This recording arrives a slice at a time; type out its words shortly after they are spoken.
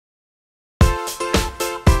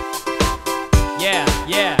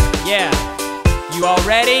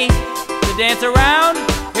ready to dance around?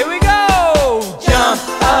 Here we go! Jump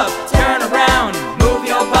up, turn around, move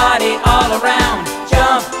your body all around.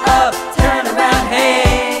 Jump up, turn around,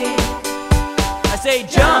 hey. I say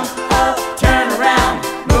jump up, turn around,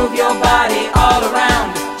 move your body all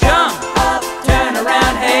around. Jump up, turn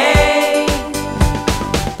around, hey.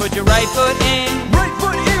 Put your right foot in,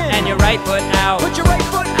 and your right foot out. Put your right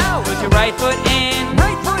foot out. Put your right foot in,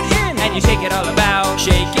 and you shake it all about.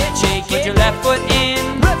 Shake it, shake Put it. your left foot in,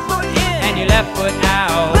 and your left foot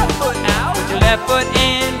out. Left foot out. Put your left foot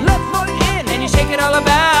in, and you shake it all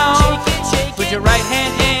about. Shake it, shake Put it. your right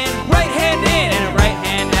hand in, and a right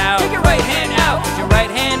hand out. Take your right hand out. Put your right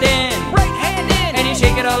hand in, and you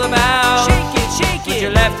shake it all about. Shake it, shake Put it.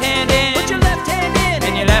 your left hand in, Put your left hand in.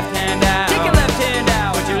 and your left hand out. Take your left hand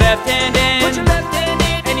out. Put your left hand in, Put your left hand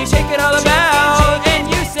in. and you shake it all Shake it, about. shake it. And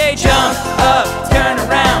you say jump up, turn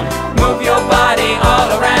around, move your body all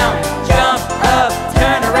around. Jump up,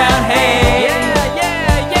 turn around, hey.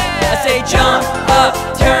 I say jump up,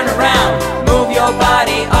 turn around, move your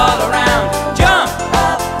body all around. Jump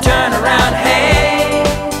up, turn around, hey.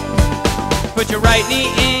 Put your right knee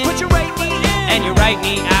in, Put your right knee in. and your right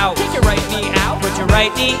knee out. Take your right knee out. Put your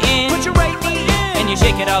right knee in, Put your right knee in. and you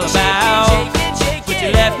shake it all about. Shake it, shake it. Put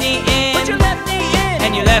your left knee in, Put your left knee in.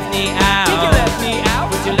 and your left knee out. Take your left knee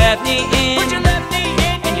out. Put your left knee in, Put your left knee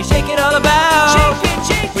in. and you shake it all about. Shake it,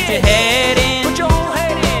 shake it. Put your head in, Put your whole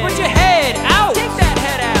head in. put your head out. Take that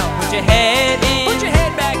head out. Put your head in, Put your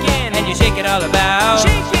head back in. and you shake it all about.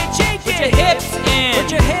 Shake it, shake Put it. your hips in,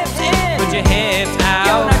 Put your hips in. put your hips out.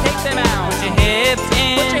 Yo, now take them out. Put your hips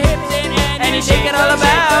in, Put your hips in and you shake it all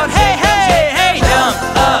about. Hey, hey, hey! Jump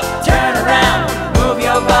up, turn around, move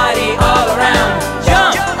your body all around.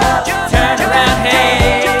 Jump up, turn around,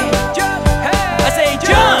 hey. I say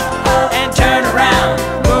jump and turn around,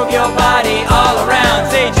 move your body all around.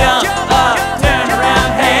 Say jump up, turn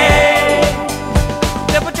around, hey.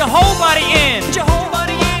 Then put your whole body in, Put your whole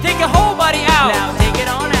body in. take your whole body out. Now take it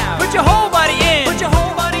on out. Put your whole body in, Put your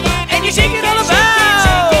whole body in. and you shake it all Shake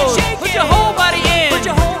about. it, shake it. Put your whole body in, Put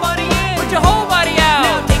your whole body in. put your whole body out.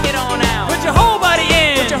 Now take it on out. Put your whole body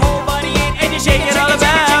in, Put your whole body in. and you shake it all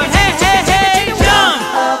about. Hey, hey, hey! Jump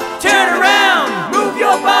up, turn around, move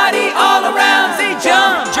your body all around. Say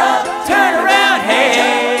jump, turn around, hey.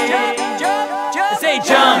 Say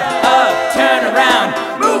jump up, turn around,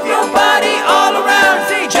 move your body all around.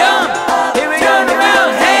 Say jump, turn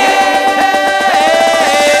around, hey.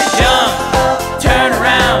 Jump up, turn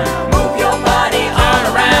around, move your body all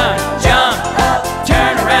around. Jump up,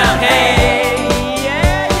 turn around, hey.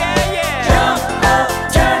 Jump up,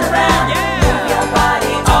 turn around, move your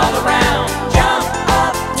body all around. Jump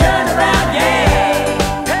up, turn around, hey.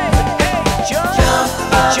 Jump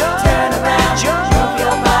up, turn around, move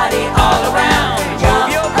your body all around.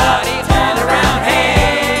 Jump up, turn around,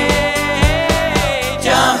 hey.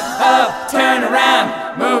 Jump up, turn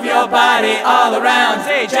around, move your body all around.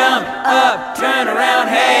 Say jump up, turn around,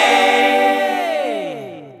 hey.